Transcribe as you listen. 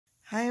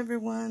Hi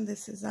everyone,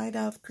 this is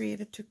Ida of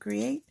Creative to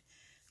Create.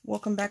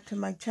 Welcome back to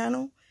my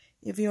channel.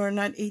 If you are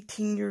not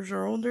 18 years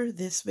or older,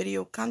 this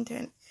video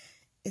content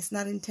is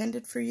not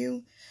intended for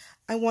you.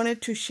 I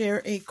wanted to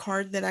share a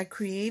card that I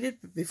created,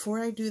 but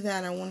before I do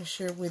that, I want to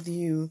share with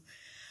you,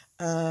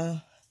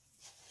 I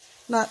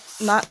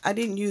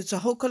didn't use the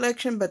whole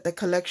collection, but the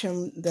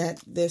collection that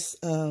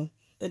the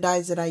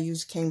dies that I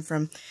used came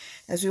from.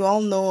 As you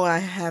all know, I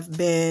have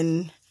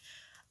been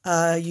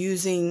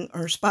using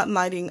or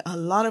spotlighting a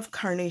lot of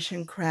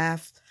Carnation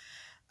craft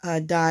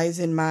dies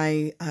in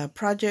my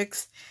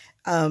projects.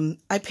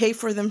 I pay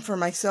for them for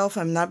myself.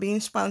 I'm not being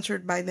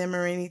sponsored by them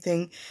or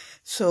anything.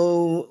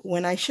 So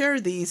when I share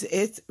these,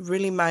 it's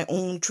really my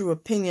own true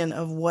opinion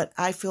of what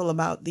I feel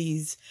about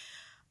these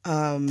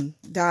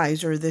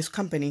dies or this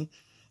company.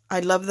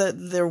 I love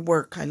their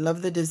work. I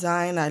love the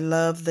design. I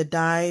love the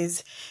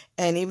dies.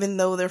 And even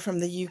though they're from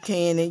the UK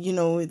and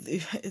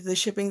the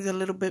shipping's a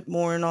little bit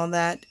more and all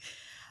that,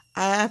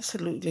 I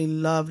absolutely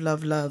love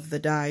the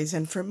dies,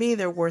 and for me,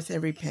 they're worth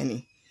every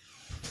penny.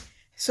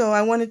 So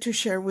I wanted to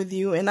share with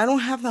you, and I don't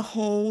have the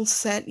whole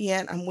set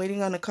yet. I'm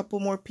waiting on a couple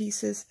more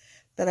pieces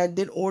that I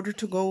did order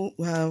to go.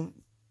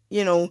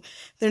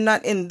 They're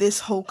not in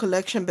this whole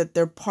collection, but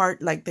they're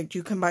part like that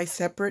you can buy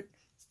separate.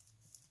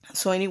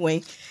 So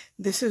anyway,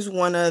 this is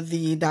one of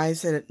the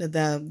dies that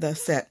the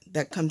set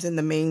that comes in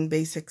the main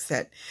basic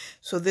set.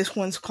 So this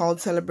one's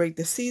called Celebrate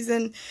the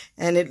Season,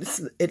 and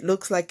it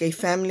looks like a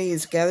family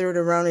is gathered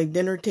around a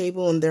dinner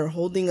table and they're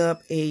holding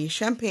up a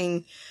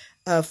champagne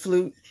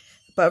flute.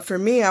 But for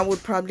me, I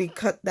would probably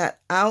cut that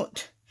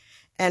out,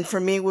 and for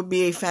me it would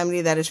be a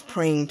family that is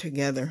praying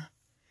together.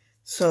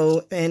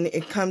 So, and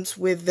it comes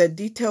with the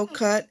detail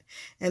cut,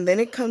 and then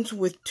it comes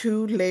with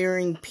two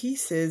layering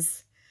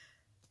pieces.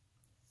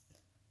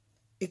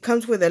 It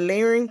comes with a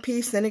layering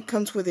piece, then it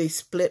comes with a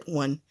split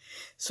one.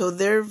 So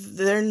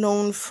they're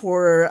known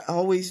for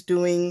always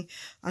doing,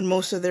 on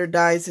most of their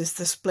dies, is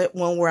the split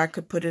one where I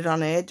could put it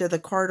on the edge of the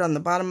card, on the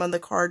bottom of the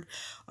card,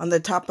 on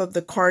the top of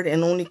the card,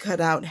 and only cut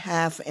out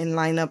half and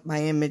line up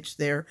my image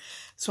there.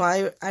 So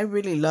I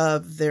really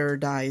love their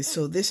dies.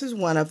 So this is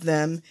one of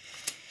them.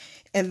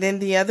 And then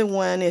the other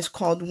one is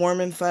called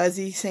Warm and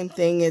Fuzzy. Same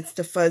thing. It's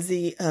the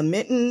fuzzy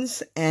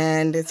mittens,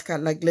 and it's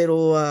got like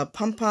little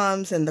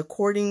pom-poms and the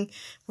cording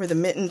where the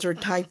mittens are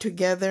tied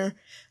together.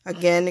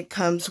 Again, it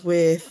comes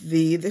with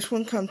this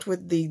one comes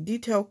with the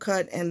detail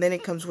cut, and then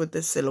it comes with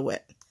the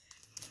silhouette.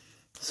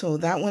 So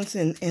that one's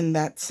in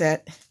that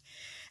set.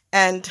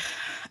 And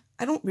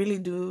I don't really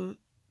do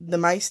the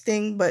mice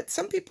thing, but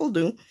some people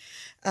do.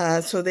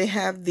 So they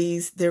have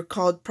these, they're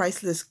called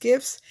priceless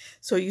gifts.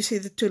 So you see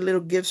the two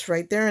little gifts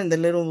right there, and the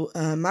little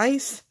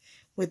mice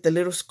with the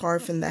little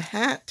scarf and the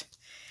hat.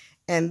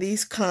 And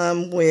these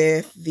come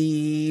with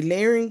the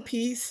layering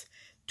piece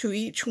to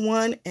each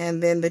one,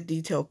 and then the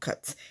detail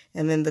cuts,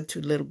 and then the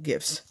two little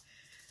gifts.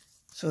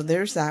 So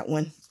there's that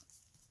one.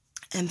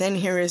 And then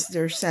here is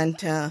their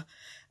Santa.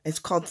 It's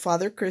called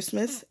Father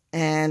Christmas,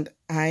 and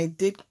I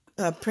did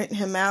print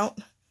him out.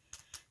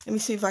 Let me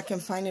see if I can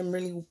find him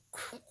really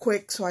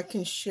quick so I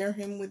can share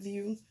him with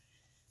you.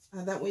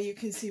 That way you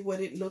can see what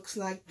it looks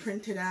like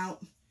printed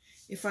out.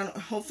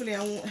 Hopefully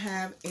I won't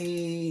have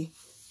a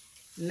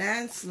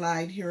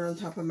landslide here on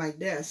top of my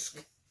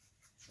desk,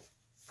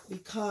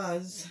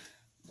 because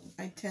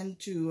I tend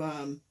to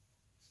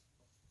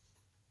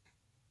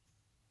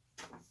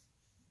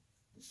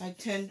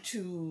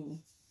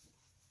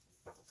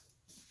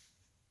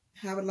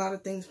have a lot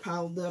of things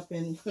piled up,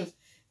 and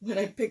when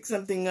I pick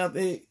something up,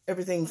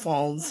 everything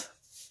falls.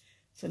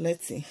 So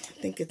let's see. I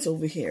think it's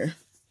over here.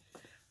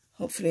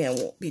 Hopefully I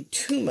won't be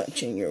too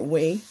much in your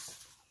way.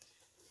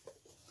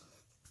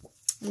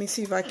 Let me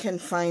see if I can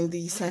find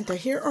the Santa.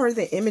 Here are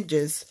the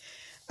images.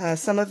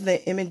 Some of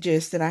the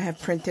images that I have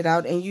printed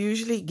out. And you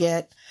usually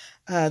get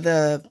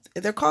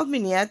they're called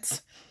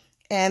vignettes.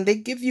 And they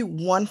give you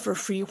one for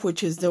free,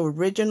 which is the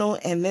original.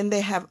 And then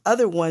they have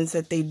other ones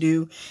that they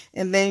do.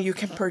 And then you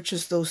can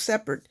purchase those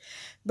separate.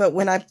 But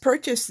when I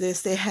purchased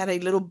this, they had a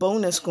little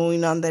bonus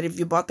going on that if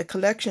you bought the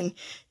collection,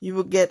 you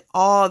would get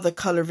all the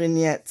color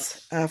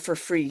vignettes for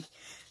free.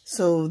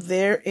 So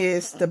there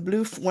is the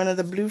blue, one of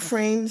the blue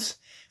frames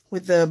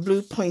with the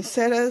blue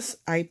poinsettias.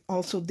 I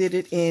also did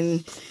it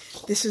in,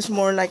 this is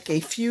more like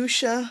a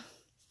fuchsia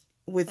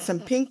with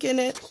some pink in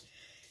it.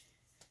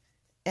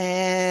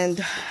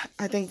 And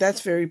I think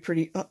that's very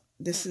pretty. Oh,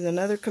 this is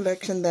another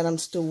collection that I'm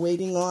still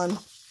waiting on.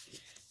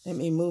 Let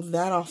me move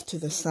that off to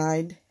the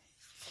side.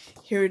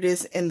 Here it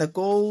is in the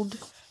gold,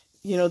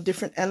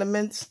 different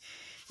elements.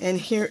 And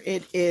here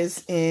it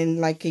is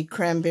in like a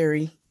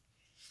cranberry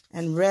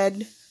and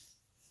red.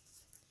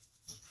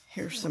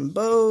 Here's some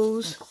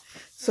bows.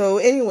 So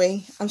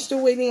anyway, I'm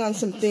still waiting on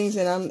some things,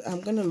 and I'm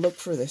going to look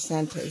for the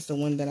Santa is the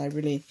one that I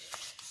really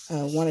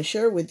want to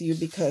share with you,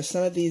 because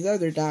some of these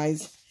other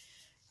dies,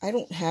 I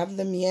don't have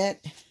them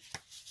yet,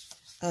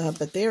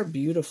 but they are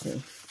beautiful.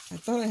 I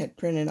thought I had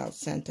printed out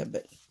Santa,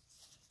 but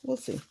we'll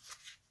see.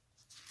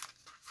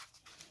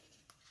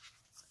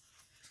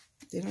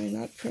 Did I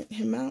not print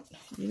him out?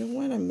 You know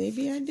what?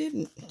 Maybe I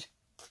didn't.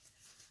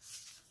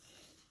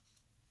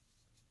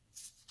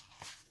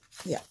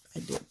 Yeah, I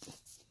did.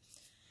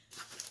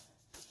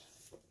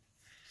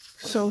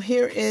 So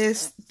here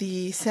is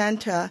the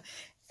Santa,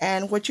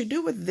 and what you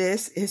do with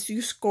this is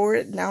you score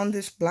it down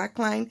this black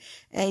line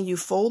and you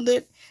fold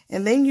it,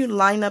 and then you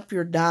line up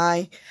your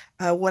die.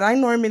 What I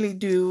normally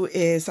do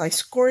is I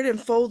score it and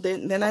fold it,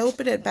 and then I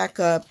open it back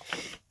up,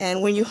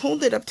 and when you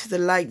hold it up to the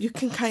light, you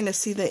can kind of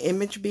see the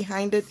image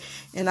behind it,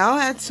 and I'll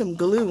add some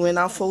glue and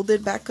I'll fold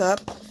it back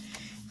up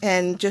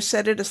and just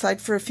set it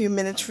aside for a few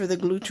minutes for the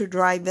glue to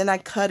dry. Then I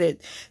cut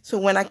it. So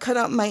when I cut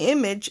out my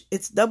image,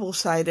 it's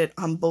double-sided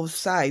on both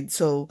sides.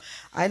 So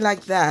I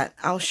like that.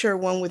 I'll share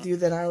one with you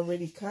that I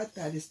already cut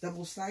that is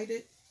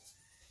double-sided.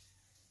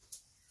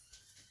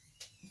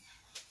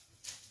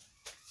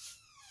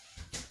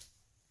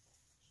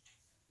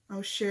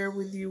 I'll share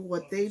with you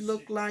what they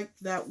look like.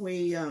 That way,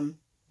 you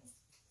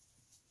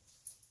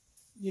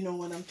know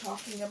what I'm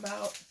talking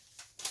about.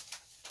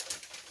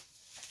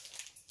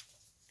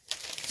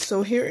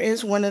 So here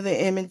is one of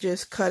the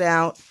images cut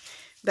out.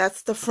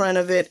 That's the front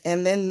of it,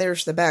 and then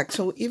there's the back.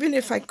 So even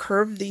if I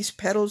curve these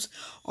petals,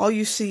 all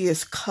you see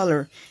is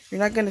color.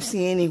 You're not going to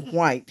see any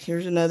white.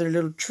 Here's another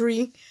little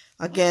tree.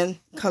 Again,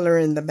 color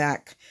in the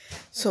back.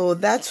 So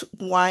that's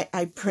why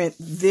I print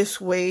this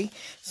way.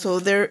 So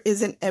there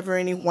isn't ever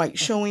any white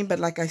showing. But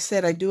like I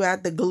said, I do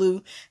add the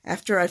glue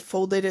after I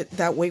folded it.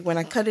 That way when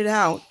I cut it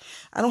out,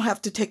 I don't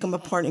have to take them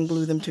apart and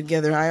glue them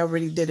together. I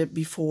already did it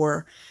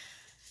before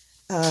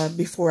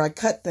I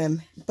cut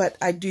them. But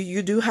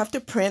you do have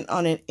to print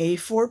on an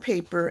A4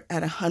 paper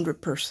at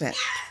 100%.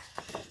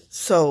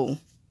 So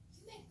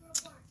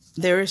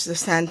there is the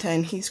Santa,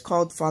 and he's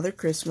called Father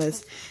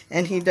Christmas,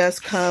 and he does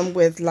come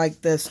with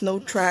like the snow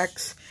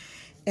tracks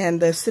and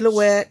the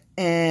silhouette,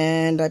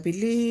 and I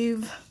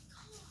believe,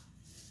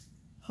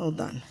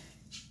 hold on,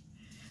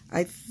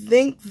 I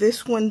think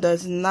this one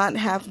does not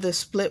have the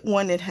split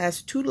one. It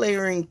has 2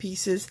 layering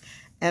pieces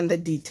and the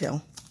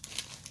detail.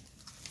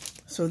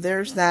 So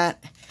there's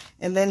that.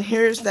 And then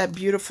here's that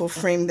beautiful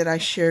frame that I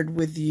shared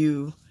with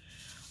you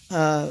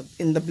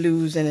in the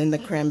blues and in the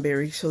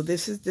cranberry. So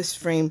this is this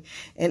frame.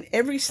 And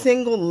every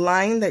single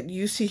line that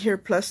you see here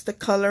plus the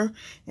color,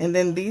 and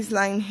then these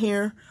lines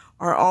here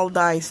are all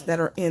dies that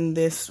are in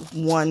this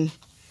one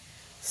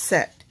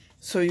set.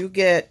 So you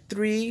get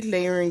 3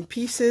 layering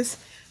pieces,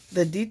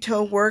 the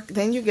detail work,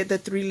 then you get the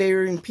 3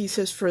 layering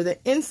pieces for the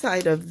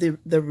inside of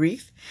the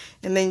wreath,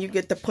 and then you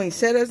get the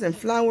poinsettias and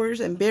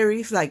flowers and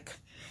berries. Like,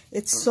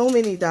 it's so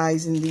many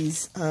dies in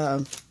these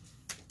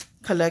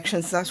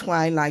collections. That's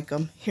why I like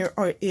them. Here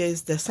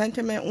is the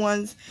sentiment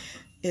ones.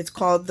 It's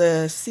called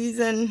the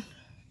season,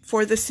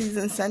 for the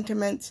season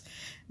sentiments.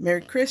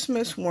 Merry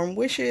Christmas, warm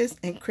wishes,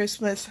 and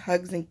Christmas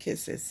hugs and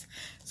kisses.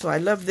 So I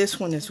love this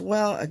one as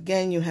well.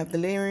 Again, you have the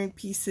layering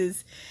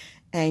pieces,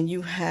 and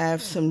you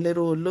have some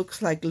little,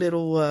 looks like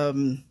little,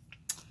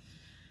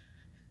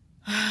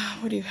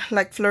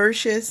 like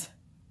flourishes.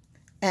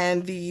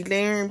 And the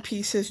layering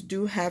pieces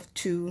do have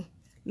 2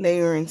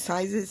 layering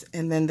sizes,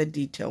 and then the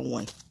detail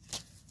one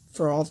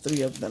for all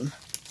 3 of them.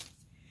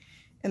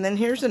 And then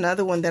here's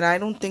another one that I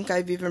don't think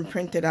I've even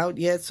printed out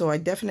yet, so I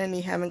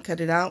definitely haven't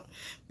cut it out.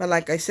 But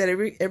like I said,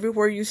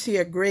 everywhere you see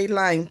a gray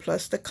line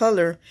plus the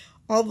color,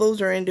 all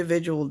those are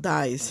individual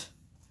dies.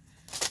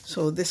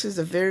 So this is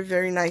a very,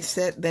 very nice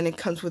set. Then it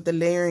comes with the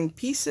layering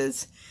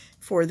pieces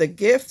for the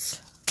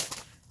gifts.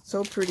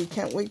 So pretty.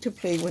 Can't wait to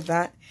play with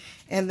that.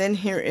 And then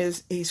here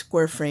is a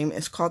square frame.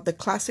 It's called the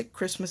Classic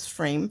Christmas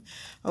Frame.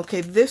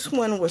 Okay, this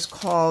one was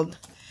called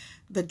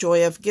The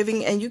Joy of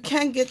Giving. And you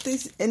can get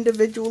these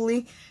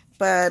individually,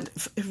 but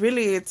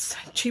really it's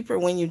cheaper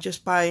when you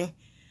just buy.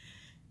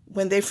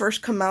 When they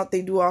first come out,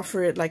 they do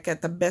offer it like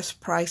at the best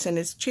price. And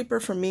it's cheaper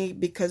for me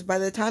because by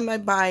the time I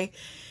buy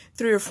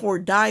 3 or 4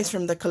 dies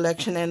from the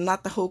collection and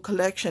not the whole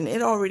collection,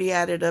 it already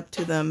added up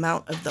to the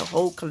amount of the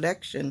whole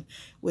collection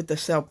with the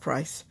sale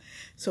price.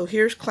 So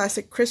here's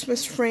Classic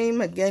Christmas Frame.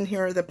 Again,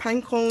 here are the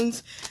pine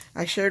cones.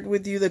 I shared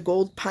with you the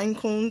gold pine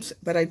cones,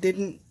 but I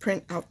didn't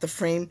print out the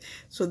frame.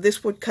 So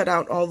this would cut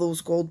out all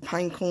those gold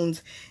pine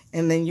cones,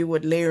 and then you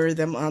would layer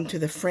them onto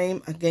the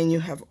frame. Again, you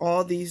have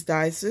all these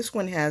dies. This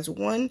one has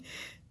 1,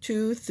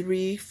 2,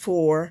 3,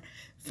 4,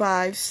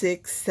 5,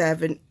 6,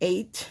 7,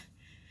 8,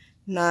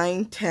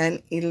 9,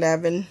 10,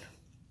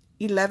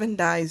 11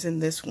 dies in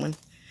this one.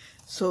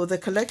 So the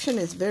collection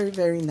is very,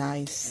 very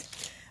nice.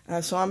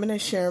 So I'm going to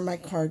share my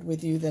card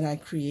with you that I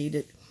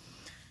created.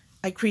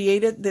 I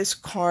created this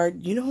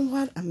card. You know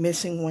what? I'm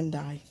missing 1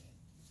 die.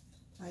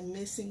 I'm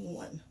missing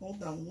 1.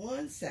 Hold on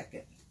 1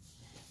 second.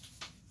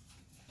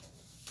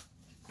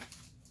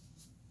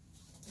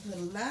 The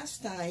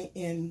last die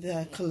in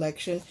the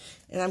collection,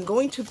 and I'm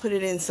going to put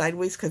it in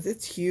sideways because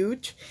it's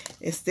huge.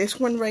 It's this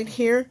one right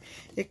here.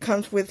 It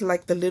comes with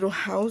like the little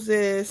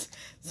houses,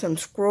 some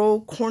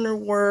scroll corner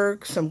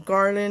work, some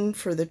garland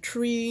for the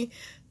tree,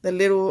 the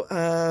little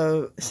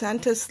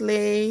Santa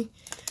sleigh,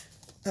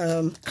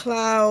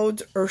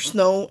 clouds or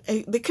snow.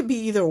 It could be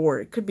either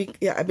or. It could be,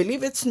 yeah, I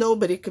believe it's snow,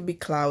 but it could be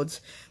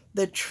clouds.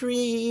 The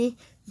tree,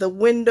 the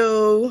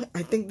window,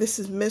 I think this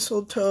is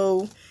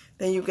mistletoe.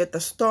 Then you get the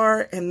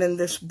star and then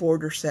this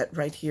border set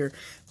right here.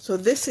 So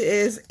this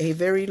is a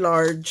very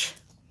large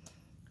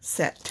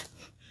set.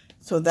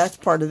 So that's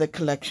part of the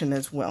collection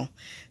as well.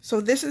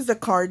 So this is the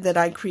card that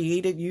I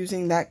created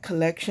using that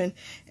collection.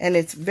 And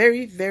it's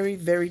very, very,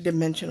 very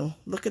dimensional.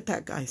 Look at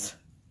that, guys.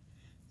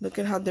 Look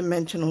at how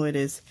dimensional it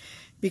is.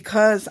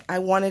 Because I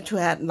wanted to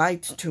add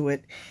lights to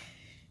it.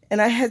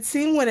 And I had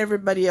seen what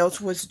everybody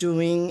else was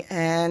doing,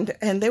 and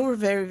they were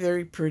very,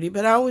 very pretty.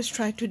 But I always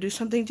tried to do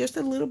something just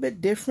a little bit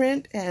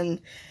different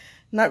and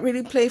not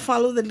really play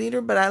follow the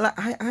leader. But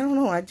I don't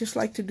know, I just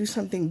like to do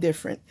something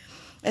different.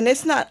 And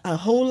it's not a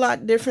whole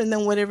lot different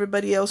than what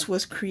everybody else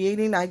was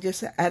creating. I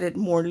just added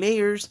more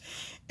layers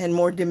and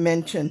more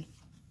dimension.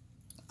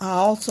 I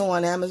also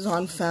on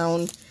Amazon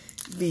found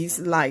these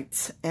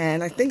lights,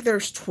 and I think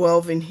there's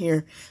 12 in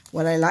here.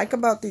 What I like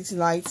about these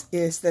lights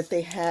is that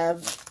they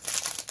have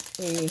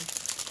a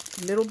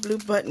little blue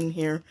button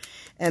here,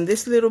 and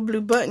this little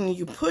blue button,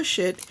 you push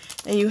it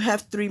and you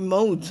have 3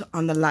 modes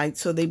on the light.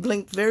 So they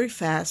blink very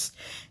fast,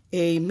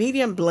 a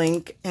medium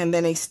blink, and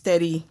then a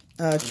steady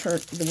turn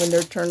when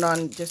they're turned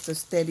on, just a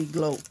steady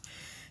glow.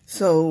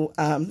 So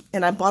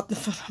and I bought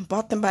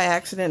them by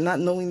accident, not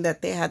knowing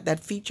that they had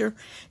that feature.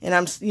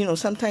 And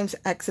sometimes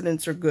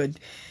accidents are good.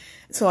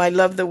 So I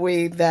love the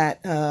way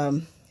that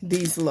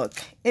these look.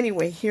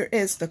 Anyway, here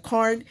is the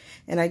card,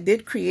 and I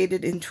did create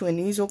it into an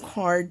easel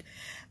card.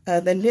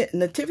 The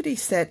nativity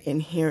set in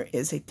here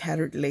is a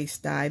tattered lace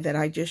die that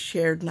I just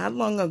shared not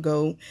long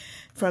ago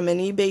from an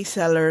eBay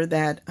seller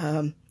that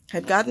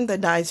had gotten the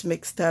dies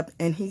mixed up,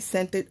 and he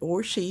sent it,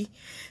 or she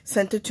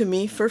sent it to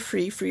me for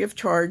free of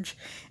charge.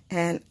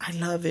 And I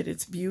love it.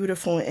 It's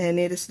beautiful, and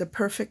it is the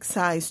perfect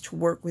size to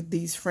work with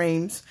these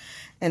frames.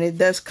 And it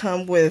does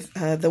come with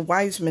the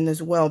Wiseman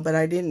as well, but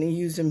I didn't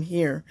use them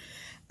here.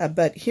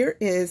 But here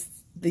is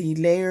the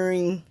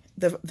layering,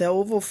 the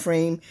oval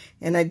frame,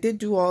 and I did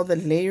do all the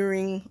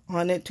layering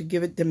on it to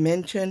give it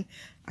dimension.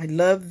 I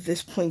love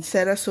this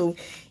poinsettia, so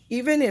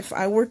even if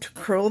I were to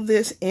curl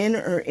this in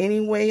or any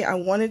way I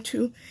wanted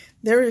to,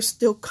 there is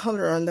still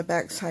color on the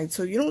back side,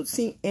 so you don't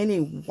see any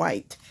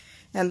white.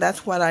 And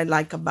that's what I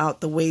like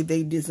about the way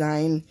they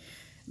design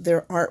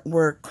their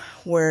artwork,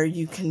 where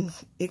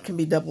it can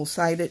be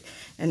double-sided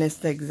and it's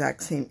the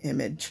exact same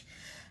image.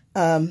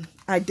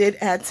 I did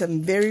add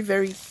some very,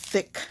 very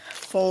thick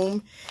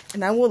foam,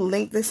 and I will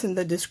link this in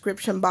the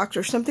description box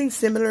or something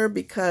similar,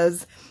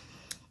 because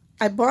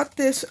I bought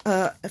this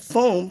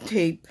foam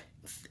tape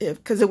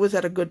because it was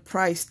at a good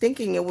price,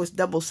 thinking it was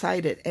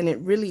double-sided, and it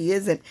really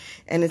isn't.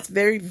 And it's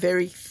very,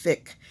 very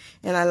thick,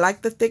 and I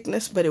like the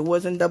thickness, but it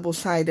wasn't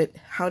double-sided.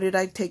 How did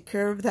I take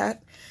care of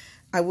that?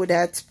 I would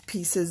add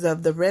pieces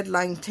of the red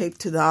line tape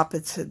to the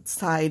opposite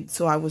side,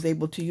 so I was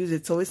able to use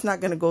it. So it's not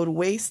going to go to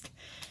waste.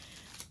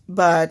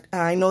 But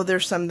I know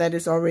there's some that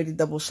is already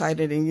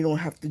double-sided, and you don't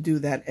have to do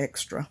that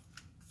extra.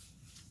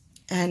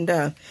 And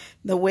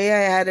the way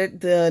I added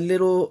the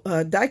little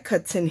die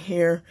cuts in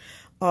here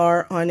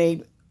are on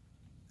a,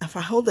 if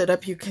I hold it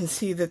up, you can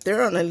see that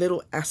they're on a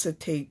little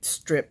acetate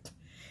strip.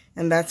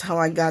 And that's how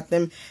I got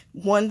them.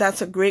 1,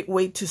 that's a great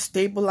way to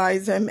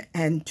stabilize them.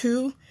 And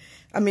 2,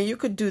 I mean, you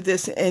could do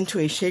this into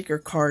a shaker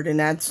card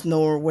and add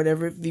snow or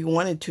whatever if you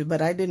wanted to,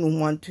 but I didn't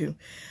want to.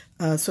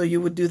 So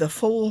you would do the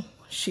full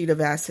sheet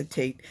of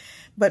acetate.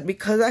 But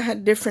because I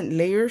had different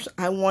layers,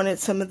 I wanted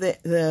some of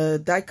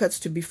the die cuts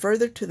to be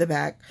further to the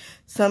back,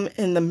 some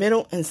in the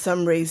middle, and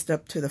some raised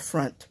up to the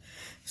front.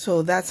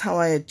 So that's how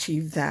I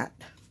achieved that.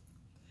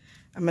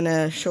 I'm going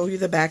to show you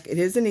the back. It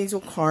is an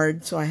easel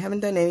card, so I haven't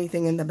done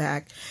anything in the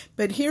back.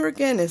 But here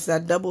again is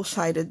that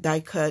double-sided die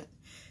cut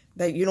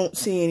that you don't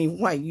see any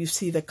white. You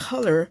see the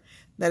color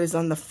that is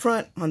on the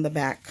front on the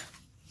back.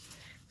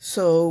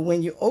 So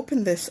when you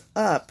open this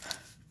up,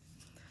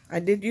 I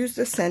did use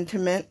the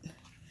sentiment.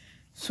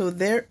 So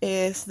there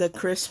is the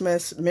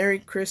Christmas, Merry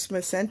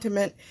Christmas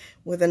sentiment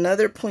with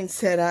another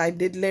poinsettia. I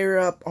did layer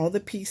up all the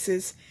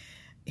pieces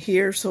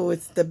here. So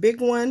it's the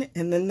big one,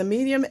 and then the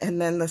medium,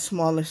 and then the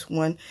smallest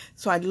one.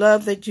 So I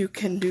love that you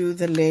can do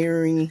the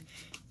layering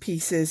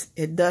pieces.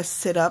 It does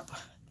sit up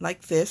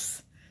like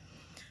this.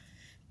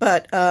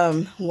 But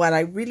what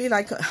I really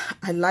like,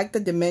 I like the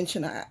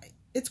dimension.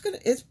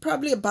 It's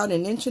probably about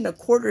 1.25 inches,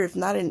 if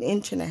not 1.5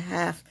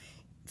 inches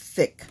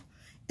thick.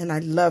 And I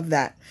love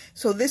that.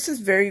 So this is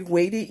very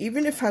weighty.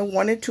 Even if I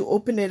wanted to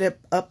open it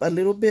up a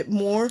little bit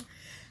more,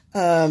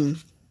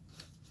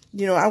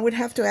 you know, I would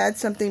have to add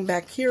something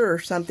back here or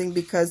something,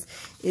 because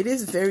it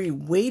is very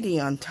weighty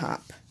on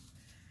top.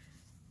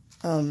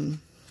 Let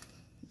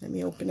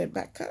me open it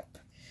back up.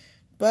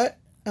 But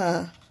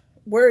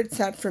where it's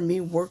at for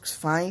me works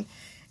fine.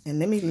 And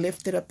let me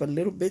lift it up a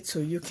little bit so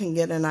you can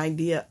get an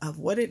idea of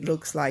what it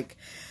looks like.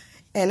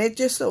 And it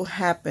just so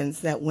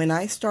happens that when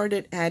I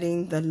started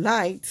adding the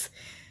lights,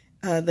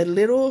 the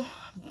little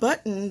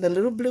button, the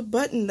little blue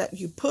button that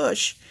you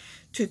push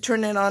to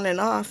turn it on and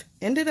off,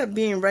 ended up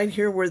being right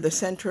here where the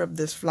center of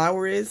this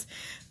flower is.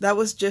 That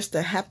was just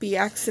a happy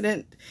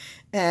accident,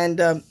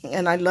 and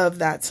I love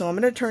that. So I'm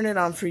going to turn it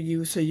on for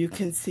you so you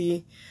can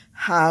see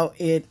how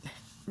it,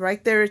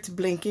 right there, it's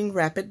blinking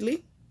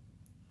rapidly.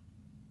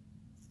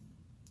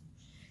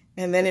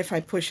 And then if I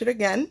push it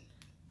again,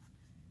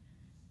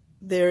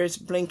 there is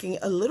blinking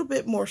a little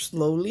bit more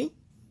slowly.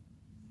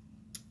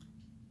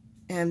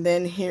 And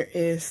then here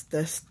is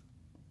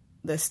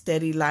the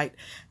steady light.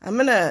 I'm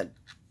going to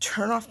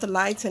turn off the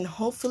lights and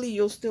hopefully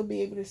you'll still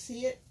be able to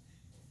see it,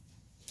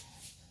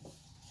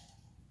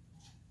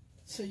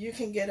 so you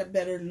can get a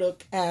better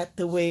look at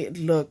the way it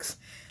looks.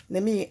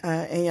 Let me,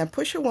 and I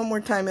push it one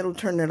more time, it'll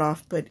turn it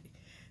off, but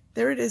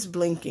there it is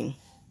blinking.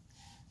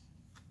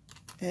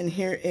 And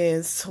here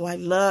is, so I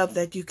love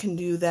that you can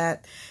do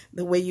that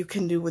the way you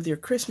can do with your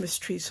Christmas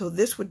tree. So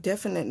this would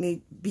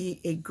definitely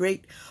be a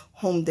great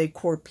home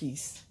decor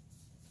piece.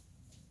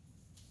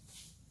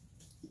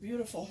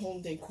 Beautiful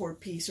home decor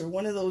piece, or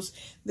one of those.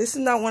 This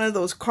is not one of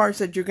those cards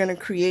that you're going to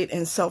create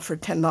and sell for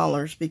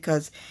 $10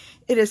 because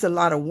it is a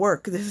lot of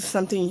work. This is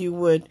something you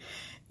would,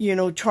 you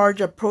know, charge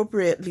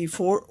appropriately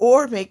for,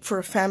 or make for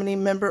a family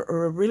member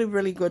or a really,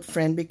 really good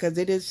friend, because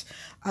it is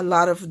a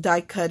lot of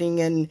die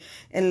cutting and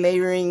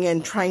layering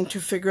and trying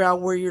to figure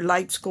out where your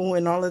lights go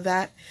and all of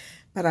that.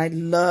 But I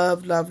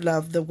love, love,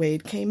 love the way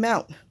it came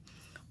out.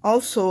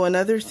 Also,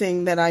 another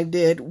thing that I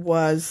did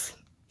was,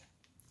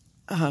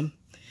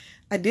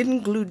 I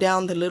didn't glue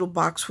down the little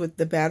box with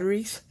the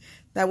batteries.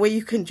 That way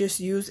you can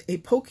just use a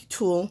pokey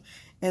tool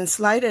and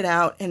slide it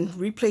out and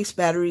replace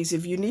batteries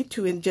if you need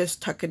to, and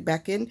just tuck it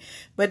back in.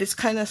 But it's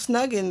kind of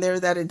snug in there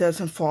that it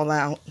doesn't fall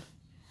out.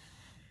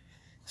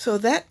 So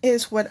that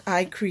is what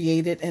I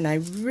created, and I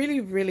really,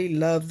 really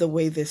love the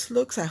way this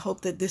looks. I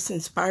hope that this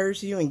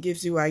inspires you and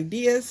gives you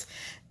ideas,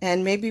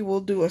 and maybe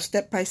we'll do a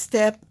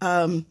step-by-step.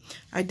 I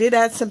did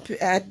add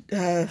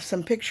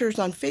some pictures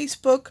on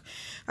Facebook.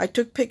 I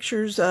took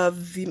pictures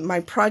of my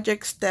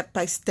project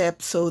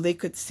step-by-step so they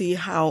could see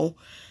how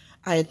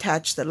I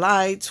attach the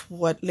lights,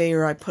 what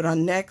layer I put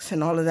on next,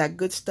 and all of that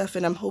good stuff.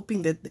 And I'm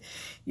hoping that,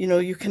 you know,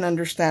 you can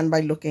understand by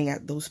looking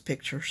at those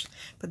pictures.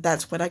 But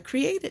that's what I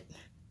created.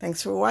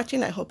 Thanks for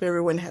watching. I hope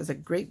everyone has a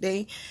great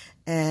day,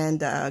 and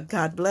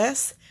God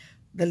bless.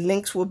 The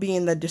links will be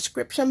in the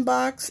description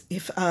box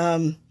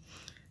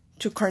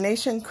to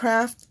Carnation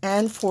Craft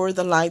and for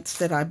the lights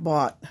that I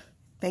bought.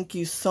 Thank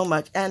you so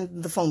much.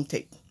 And the foam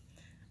tape.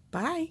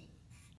 Bye.